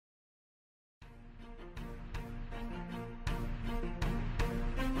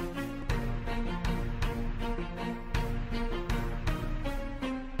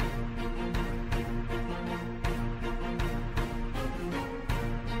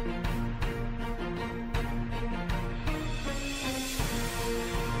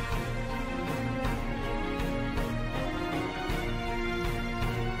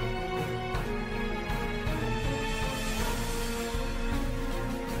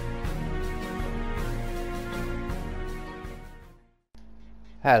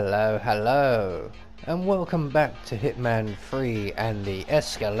Hello, and welcome back to Hitman 3 and the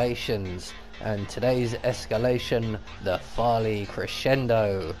Escalations, and today's escalation, the Farley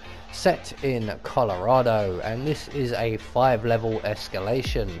Crescendo, set in Colorado, and this is a 5-level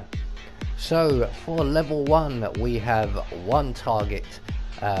escalation. So for level 1 we have one target,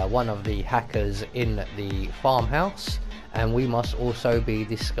 one of the hackers in the farmhouse, and we must also be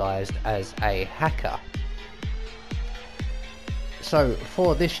disguised as a hacker. So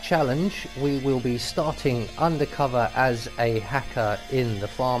for this challenge we will be starting undercover as a hacker in the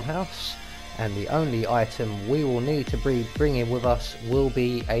farmhouse, and the only item we will need to bring in with us will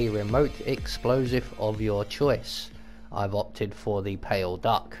be a remote explosive of your choice. I've opted for the pale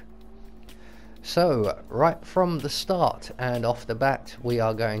duck. So right from the start and off the bat we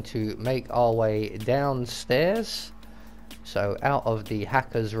are going to make our way downstairs. So out of the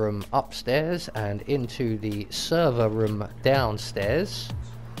hacker's room upstairs and into the server room downstairs,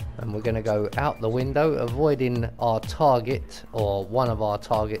 and we're going to go out the window, avoiding our target, or one of our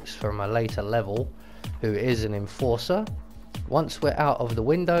targets from a later level, who is an enforcer. Once we're out of the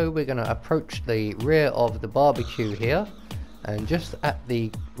window we're going to approach the rear of the barbecue here, and just at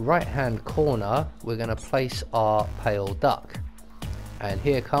the right hand corner we're going to place our pale duck, and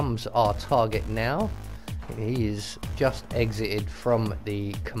here comes our target now. He is just exited from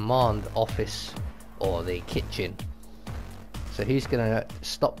the command office or the kitchen, so he's gonna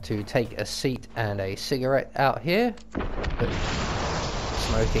stop to take a seat and a cigarette out here, but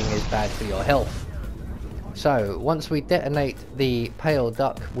smoking is bad for your health. So once we detonate the pale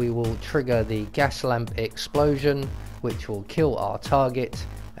duck we will trigger the gas lamp explosion, which will kill our target,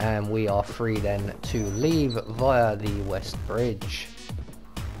 and we are free then to leave via the west bridge.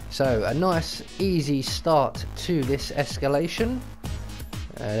 So a nice easy start to this escalation.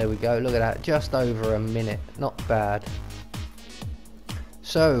 There we go, look at that, just over a minute, not bad.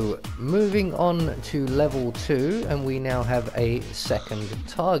 So moving on to level 2, and we now have a second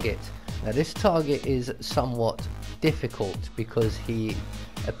target. Now this target is somewhat difficult because he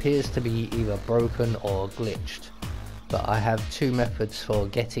appears to be either broken or glitched, but I have two methods for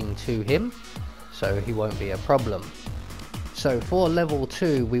getting to him, so he won't be a problem. So for level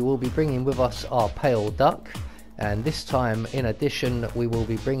 2 we will be bringing with us our pale duck, and this time in addition we will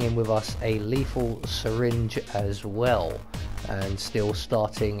be bringing with us a lethal syringe as well, and still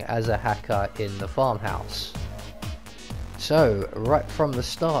starting as a hacker in the farmhouse. So right from the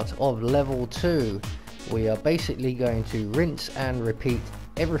start of level 2 we are basically going to rinse and repeat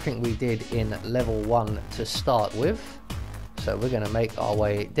everything we did in level 1 to start with. So we're going to make our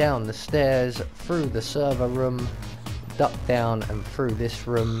way down the stairs, through the server room, duck down and through this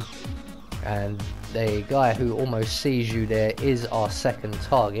room, and the guy who almost sees you there is our second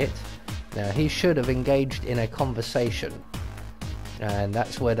target. Now he should have engaged in a conversation, and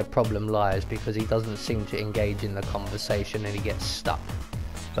that's where the problem lies, because he doesn't seem to engage in the conversation and he gets stuck.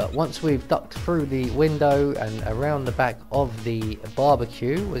 But once we've ducked through the window and around the back of the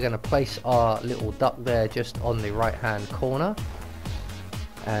barbecue, we're going to place our little duck there just on the right hand corner,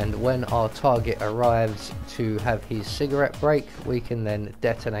 and when our target arrives to have his cigarette break we can then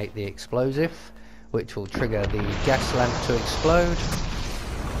detonate the explosive, which will trigger the gas lamp to explode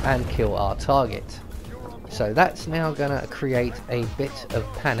and kill our target. So that's now going to create a bit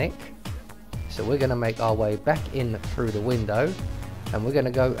of panic, so we're going to make our way back in through the window, and we're going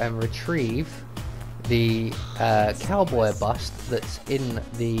to go and retrieve the cowboy bust that's in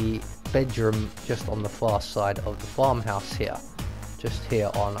the bedroom just on the far side of the farmhouse here, just here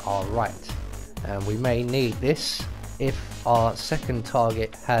on our right. And we may need this if our second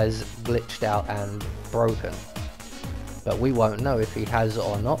target has glitched out and broken, but we won't know if he has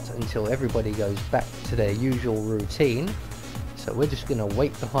or not until everybody goes back to their usual routine. So we're just going to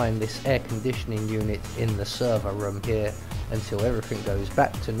wait behind this air conditioning unit in the server room here until everything goes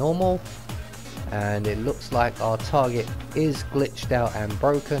back to normal, and it looks like our target is glitched out and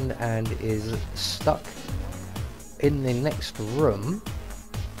broken and is stuck in the next room,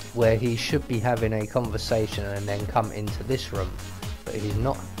 where he should be having a conversation and then come into this room, but he's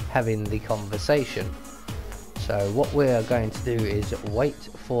not having the conversation. So what we're going to do is wait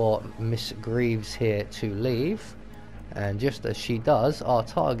for Miss Greaves here to leave, and just as she does our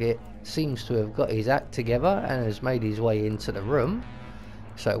target seems to have got his act together and has made his way into the room.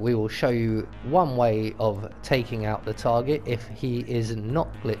 So we will show you one way of taking out the target if he is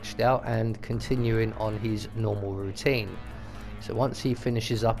not glitched out and continuing on his normal routine. So once he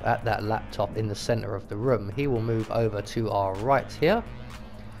finishes up at that laptop in the center of the room, he will move over to our right here,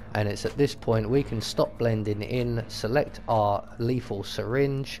 and it's at this point we can stop blending in, select our lethal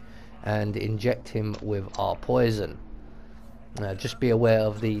syringe and inject him with our poison. Just be aware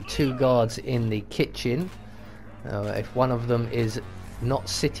of the two guards in the kitchen. If one of them is not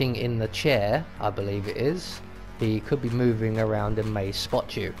sitting in the chair, I believe it is, he could be moving around and may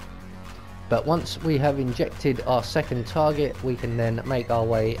spot you. But once we have injected our second target, we can then make our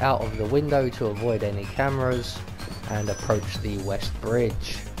way out of the window to avoid any cameras and approach the West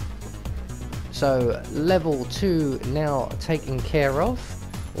Bridge. So level 2 now taken care of,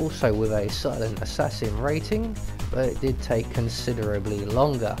 also with a silent assassin rating, but it did take considerably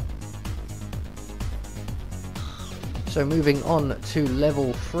longer. So moving on to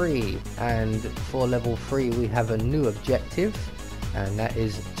level 3, and for level 3 we have a new objective, and that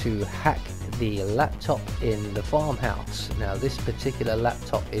is to hack the laptop in the farmhouse. Now this particular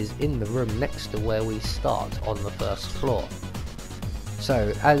laptop is in the room next to where we start on the first floor.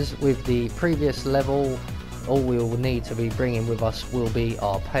 So as with the previous level, all we will need to be bringing with us will be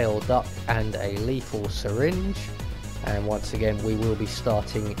our pale duck and a lethal syringe, and once again we will be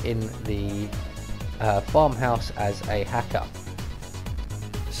starting in the farmhouse as a hacker.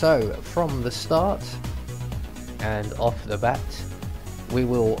 So from the start and off the bat, we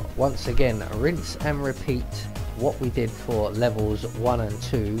will once again rinse and repeat what we did for levels 1 and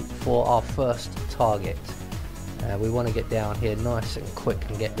 2 for our first target. We want to get down here nice and quick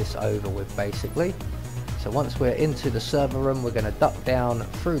and get this over with basically. So once we're into the server room, we're going to duck down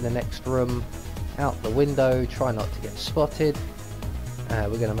through the next room, out the window, try not to get spotted. We're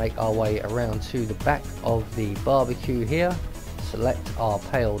going to make our way around to the back of the barbecue here, select our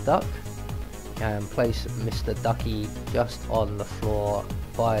pale duck and place Mr. Ducky just on the floor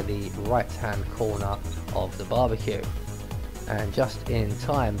by the right hand corner of the barbecue. And just in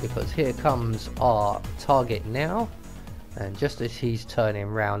time, because here comes our target now, and just as he's turning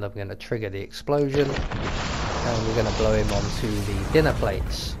round I'm going to trigger the explosion and we're going to blow him onto the dinner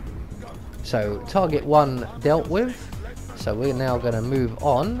plates. So target 1 dealt with, so we're now going to move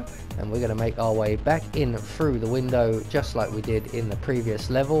on and we're going to make our way back in through the window just like we did in the previous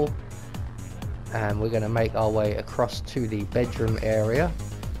level, and we're going to make our way across to the bedroom area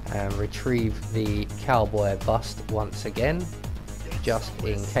and retrieve the cowboy bust once again, just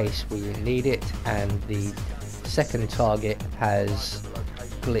in case we need it. And the second target has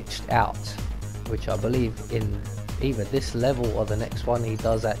glitched out, which I believe in either this level or the next one he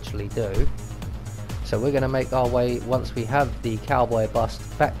does actually do. So we're going to make our way, once we have the cowboy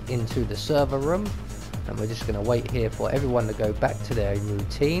bust, back into the server room, and we're just going to wait here for everyone to go back to their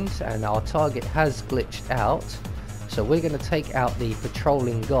routines. And our target has glitched out, so we're going to take out the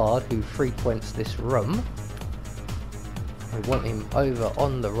patrolling guard who frequents this room. We want him over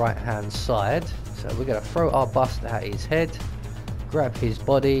on the right hand side, so we're going to throw our bust at his head, grab his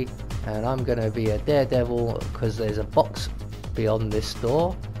body, and I'm going to be a daredevil because there's a box beyond this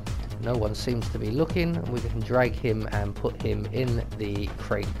door. No one seems to be looking, and we can drag him and put him in the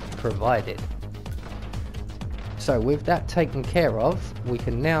crate provided. So with that taken care of, we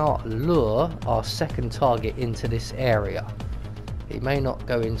can now lure our second target into this area. He may not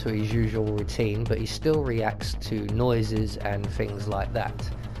go into his usual routine, but he still reacts to noises and things like that.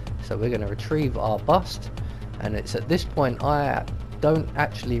 So we're going to retrieve our bust, and it's at this point I don't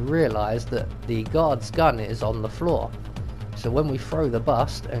actually realise that the guard's gun is on the floor. So when we throw the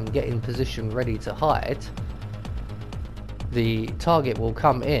bust and get in position ready to hide, the target will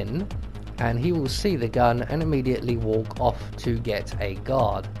come in and he will see the gun and immediately walk off to get a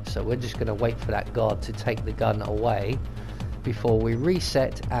guard. So we're just going to wait for that guard to take the gun away before we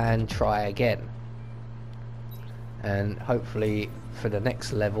reset and try again. And hopefully for the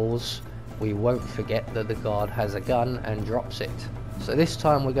next levels we won't forget that the guard has a gun and drops it. So this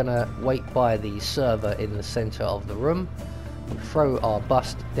time we're going to wait by the server in the center of the room, throw our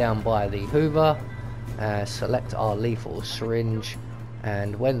bust down by the hoover, select our lethal syringe,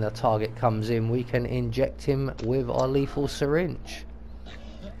 and when the target comes in we can inject him with our lethal syringe.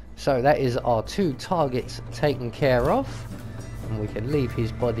 So that is our 2 targets taken care of, and we can leave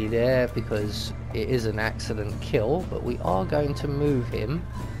his body there because it is an accident kill, but we are going to move him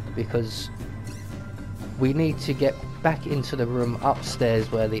because we need to get back into the room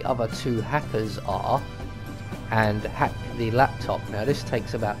upstairs where the other 2 hackers are and hack the laptop. Now this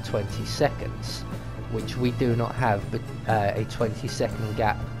takes about 20 seconds, which we do not have a 20-second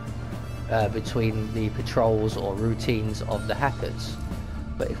gap between the patrols or routines of the hackers.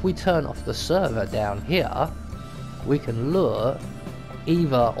 But if we turn off the server down here, we can lure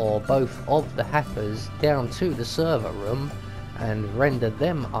either or both of the hackers down to the server room and render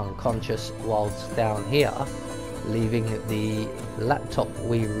them unconscious whilst down here, leaving the laptop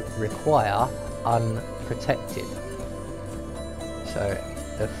we require unprotected. So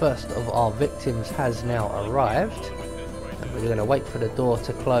the first of our victims has now arrived, And we're going to wait for the door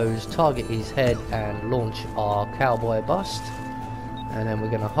to close, target his head and launch our cowboy bust. And then we're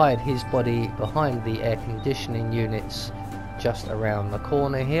going to hide his body behind the air conditioning units just around the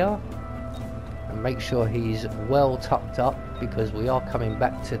corner here. And make sure he's well tucked up because we are coming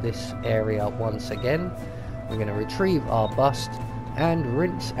back to this area once again. We're going to retrieve our bust and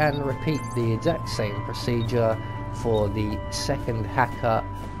rinse and repeat the exact same procedure for the second hacker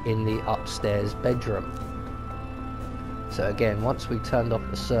in the upstairs bedroom. So again, once we've turned off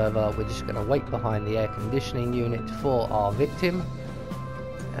the server, we're just going to wait behind the air conditioning unit for our victim.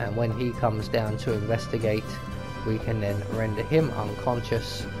 And when he comes down to investigate, we can then render him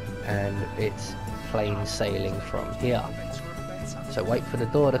unconscious and it's plain sailing from here. So wait for the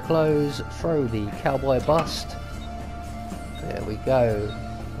door to close, throw the cowboy bust. There we go.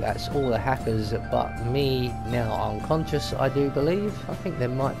 That's all the hackers but me now unconscious, I do believe. I think there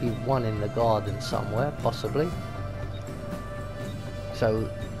might be one in the garden somewhere, possibly. So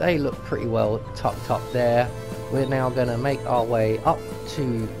they look pretty well tucked up there. We're now going to make our way up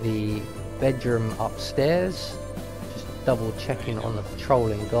to the bedroom upstairs. Just double checking on the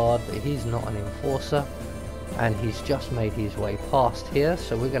patrolling guard, but he's not an enforcer. And he's just made his way past here.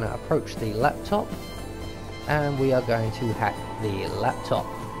 So we're going to approach the laptop. And we are going to hack the laptop.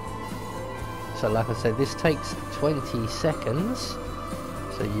 So like I said, this takes 20 seconds.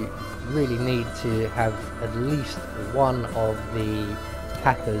 So you really need to have at least one of the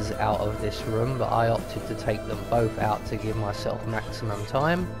hackers out of this room, but I opted to take them both out to give myself maximum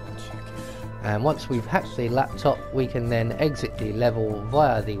time. And once we've hacked the laptop, we can then exit the level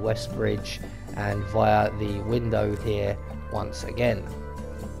via the west bridge and via the window here once again.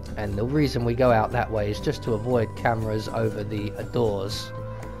 And the reason we go out that way is just to avoid cameras over the doors,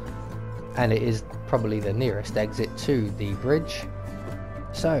 and it is probably the nearest exit to the bridge.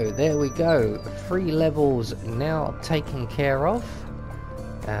 So there we go, 3 levels now taken care of,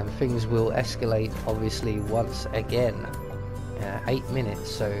 and things will escalate obviously once again. 8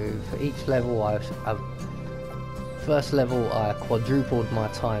 minutes, so for each level first level I quadrupled my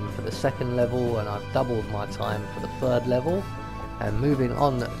time for the second level, and I've doubled my time for the third level. And moving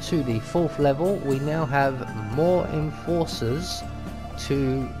on to the 4th level, we now have more enforcers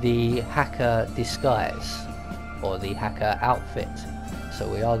to the hacker disguise, or the hacker outfit. So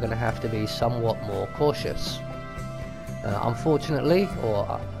we are going to have to be somewhat more cautious. Unfortunately,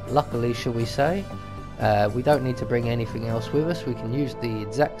 or luckily shall we say, we don't need to bring anything else with us. We can use the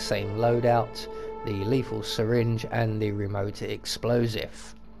exact same loadout, the lethal syringe and the remote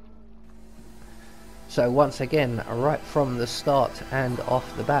explosive. So once again, right from the start and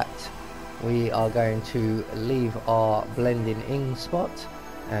off the bat, we are going to leave our blending in spot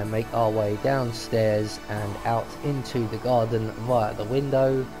and make our way downstairs and out into the garden via the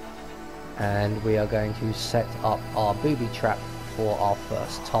window, and we are going to set up our booby trap for our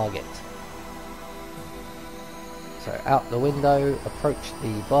first target. So out the window, approach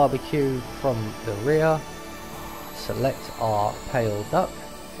the barbecue from the rear, select our pale duck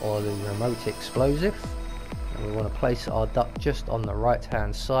or the remote explosive, and we want to place our duck just on the right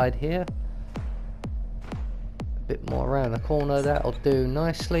hand side here. A bit more around the corner, that'll do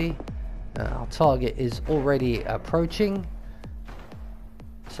nicely. Our target is already approaching,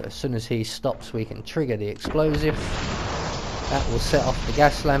 so as soon as he stops we can trigger the explosive. That will set off the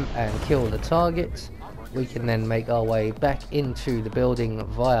gas lamp and kill the target. We can then make our way back into the building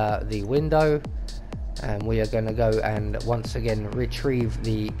via the window, and we are going to go and once again retrieve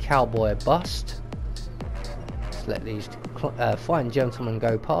the cowboy bust. Let's let these fine gentlemen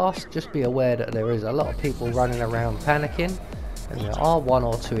go past. Just be aware that there is a lot of people running around panicking, and there are 1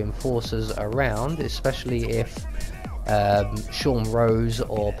 or 2 enforcers around, especially if Sean Rose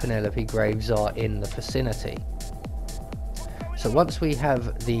or Penelope Graves are in the vicinity. So once we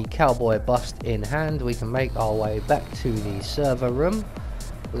have the cowboy bust in hand, we can make our way back to the server room.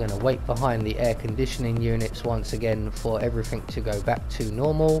 We're going to wait behind the air conditioning units once again for everything to go back to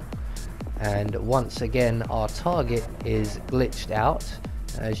normal. And once again our target is glitched out.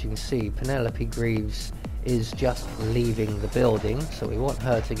 As you can see, Penelope Greaves is just leaving the building, so we want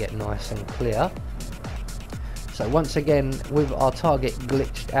her to get nice and clear. So once again, with our target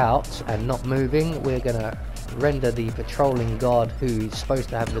glitched out and not moving, we're going to render the patrolling guard who's supposed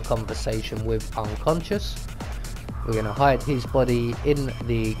to have the conversation with unconscious. We're going to hide his body in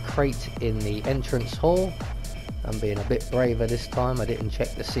the crate in the entrance hall. I'm being a bit braver this time, I didn't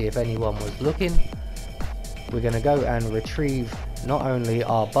check to see if anyone was looking. We're going to go and retrieve not only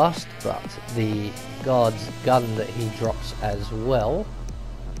our bust, but the guard's gun that he drops as well.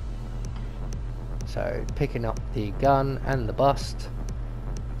 So picking up the gun and the bust,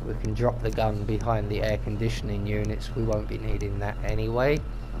 We can drop the gun behind the air conditioning units, we won't be needing that anyway.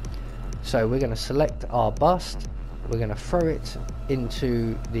 So we're going to select our bust, we're going to throw it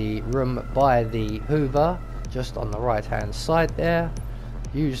into the room by the Hoover, just on the right hand side there.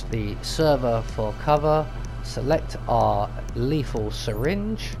 Use the server for cover, select our lethal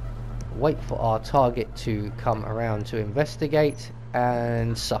syringe, wait for our target to come around to investigate,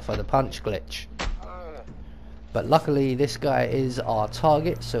 and suffer the punch glitch. But luckily this guy is our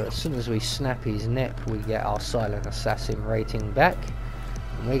target, so as soon as we snap his neck we get our silent assassin rating back.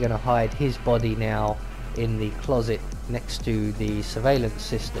 And we're going to hide his body now in the closet next to the surveillance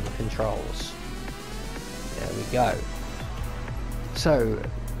system controls. There we go. So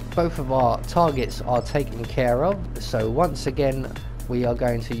both of our targets are taken care of, so once again we are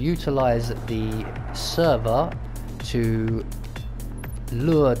going to utilize the server to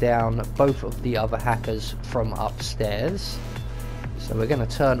lure down both of the other hackers from upstairs. So we're going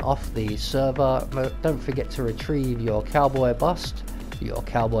to turn off the server. Don't forget to retrieve your cowboy bust. Your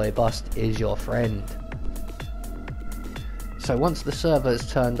cowboy bust is your friend. So once the server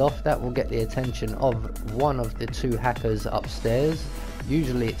is turned off, that will get the attention of one of the two hackers upstairs.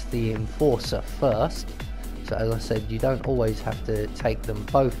 Usually it's the enforcer first. So as I said, you don't always have to take them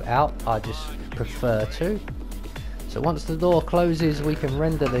both out, I just prefer to. So once the door closes we can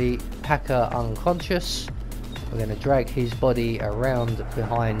render the hacker unconscious. We're going to drag his body around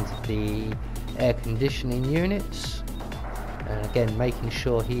behind the air conditioning units. And again making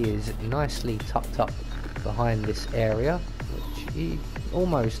sure he is nicely tucked up behind this area, which he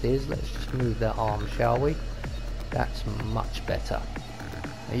almost is. Let's just move that arm, shall we? That's much better.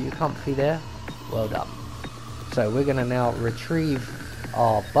 Are you comfy there? Well done. So we're going to now retrieve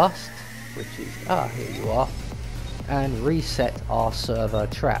our bust, which is, here you are, and reset our server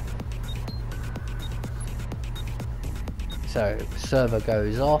trap. So server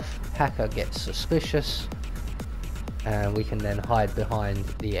goes off, hacker gets suspicious, and we can then hide behind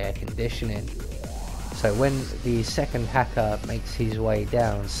the air conditioning. So when the second hacker makes his way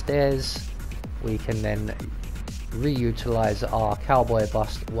downstairs, we can then reutilize our cowboy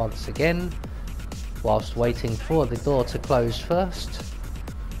bust once again, whilst waiting for the door to close first,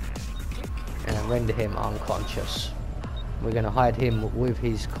 and render him unconscious. We're going to hide him with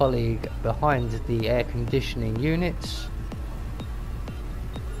his colleague behind the air conditioning units.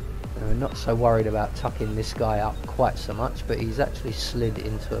 And we're not so worried about tucking this guy up quite so much, but he's actually slid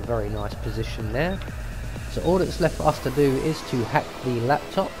into a very nice position there. So all that's left for us to do is to hack the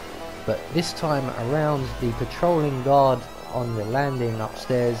laptop, but this time around the patrolling guard on the landing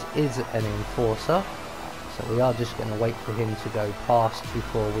upstairs is an enforcer. So we are just going to wait for him to go past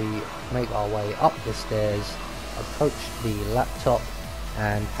before we make our way up the stairs, approach the laptop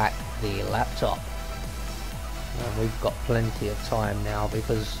and hack the laptop. And we've got plenty of time now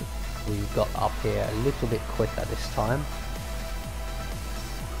because we got up here a little bit quicker this time.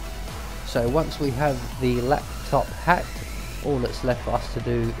 So once we have the laptop hacked, all that's left for us to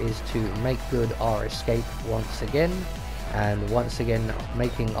do is to make good our escape once again, and once again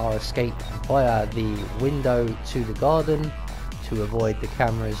making our escape via the window to the garden to avoid the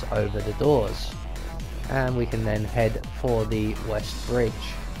cameras over the doors. And we can then head for the West Bridge.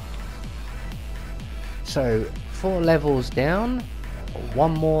 So 4 levels down,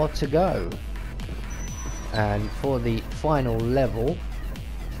 1 more to go, and for the final level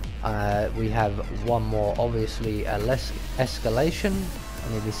we have 1 more, obviously a less escalation.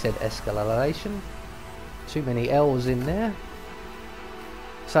 I nearly said escalation, too many L's in there.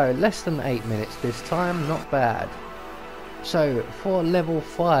 So less than 8 minutes this time, not bad. So for level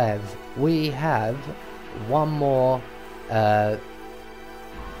 5 we have 1 more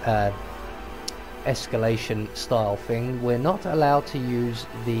escalation style thing. We're not allowed to use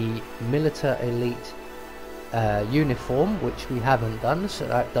the Military Elite uniform, which we haven't done, so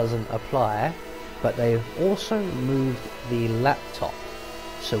that doesn't apply, but they've also moved the laptop,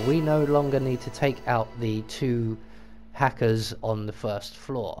 so we no longer need to take out the 2 hackers on the first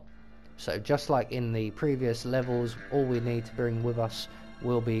floor. So just like in the previous levels, all we need to bring with us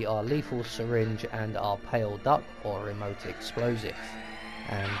will be our lethal syringe and our pale duck or remote explosive.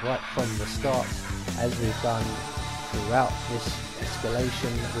 And right from the start, as we've done throughout this escalation,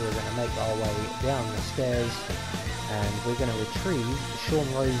 we're going to make our way down the stairs and we're going to retrieve Sean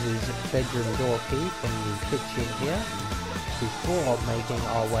Rose's bedroom door key from the kitchen here before making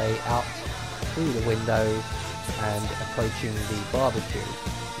our way out through the window and approaching the barbecue.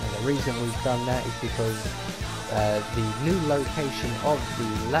 Now the reason we've done that is because the new location of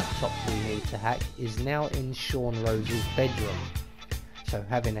the laptop we need to hack is now in Sean Rose's bedroom, so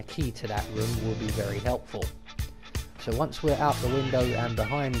having a key to that room will be very helpful. So once we're out the window and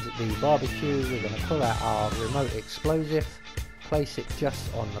behind the barbecue, we're going to pull out our remote explosive, place it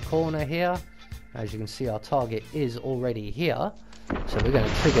just on the corner here. As you can see, our target is already here, so we're going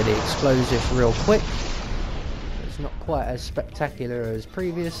to trigger the explosive real quick. It's not quite as spectacular as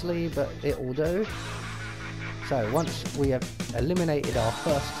previously, but it will do. So once we have eliminated our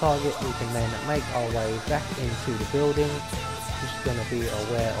first target, we can then make our way back into the building. Just going to be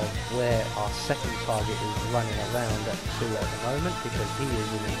aware of where our second target is running around to at the moment, because he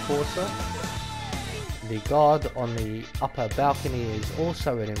is an enforcer. The guard on the upper balcony is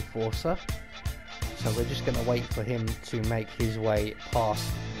also an enforcer. So we're just going to wait for him to make his way past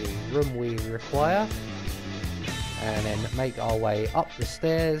the room we require, and then make our way up the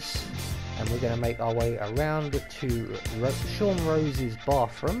stairs, and we're going to make our way around to Sean Rose's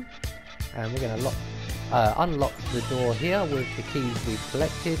bathroom, and we're going to unlock the door here with the keys we've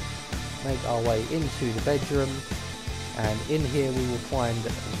collected, make our way into the bedroom, and in here we will find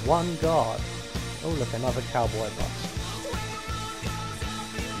one guard. Oh look, another cowboy bus.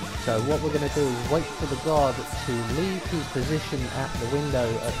 So what we're going to do is wait for the guard to leave his position at the window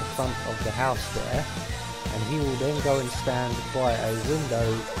at the front of the house there, and he will then go and stand by a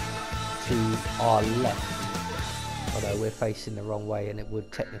window to our left, although we're facing the wrong way and it would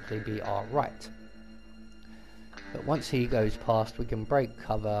technically be our right. But once he goes past, we can break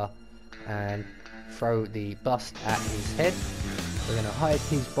cover and throw the bust at his head. We're going to hide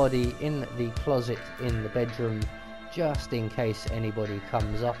his body in the closet in the bedroom, just in case anybody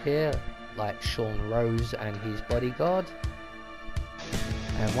comes up here, like Sean Rose and his bodyguard.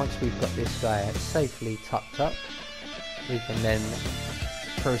 And once we've got this guy safely tucked up, we can then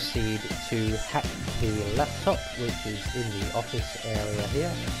proceed to hack the laptop, which is in the office area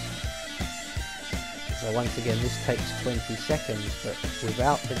here. So once again, this takes 20 seconds, but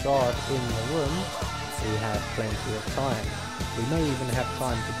without the guard in the room, we have plenty of time. We may even have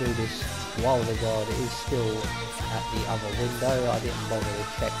time to do this while the guard is still at the other window. I didn't bother to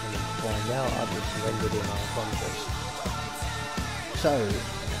check and find out, I just rendered him unconscious. So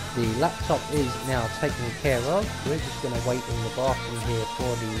the laptop is now taken care of. We're just going to wait in the bathroom here for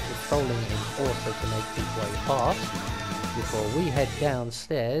the patrolling enforcer to make his way past before we head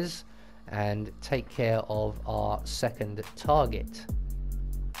downstairs and take care of our second target.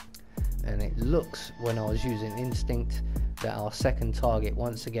 And it looks, when I was using instinct, that our second target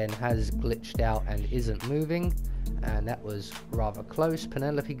once again has glitched out and isn't moving, and that was rather close.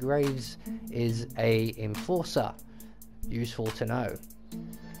 Penelope Graves is a enforcer, useful to know.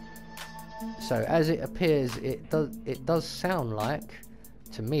 So as it appears, it does sound like,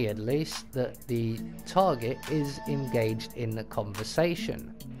 to me at least, that the target is engaged in a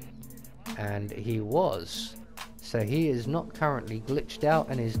conversation, and he was. So he is not currently glitched out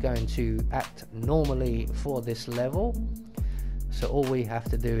and is going to act normally for this level. So all we have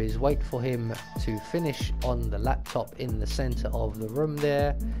to do is wait for him to finish on the laptop in the center of the room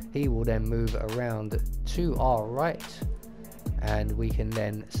there. He will then move around to our right, and we can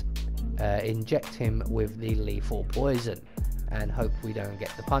then inject him with the lethal poison and hope we don't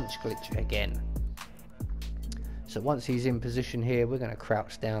get the punch glitch again. So once he's in position here, we're going to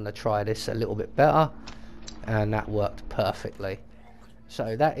crouch down to try this a little bit better, and that worked perfectly.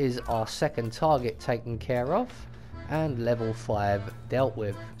 So that is our second target taken care of and level 5 dealt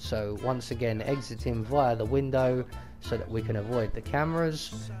with. So once again, exiting via the window so that we can avoid the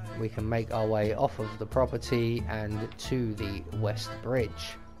cameras, we can make our way off of the property and to the West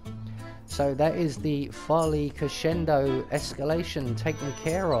Bridge. So that is the Farley Crescendo Escalation taken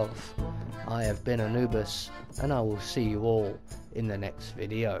care of. I have been Anubis, and I will see you all in the next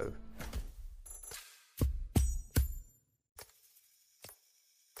video.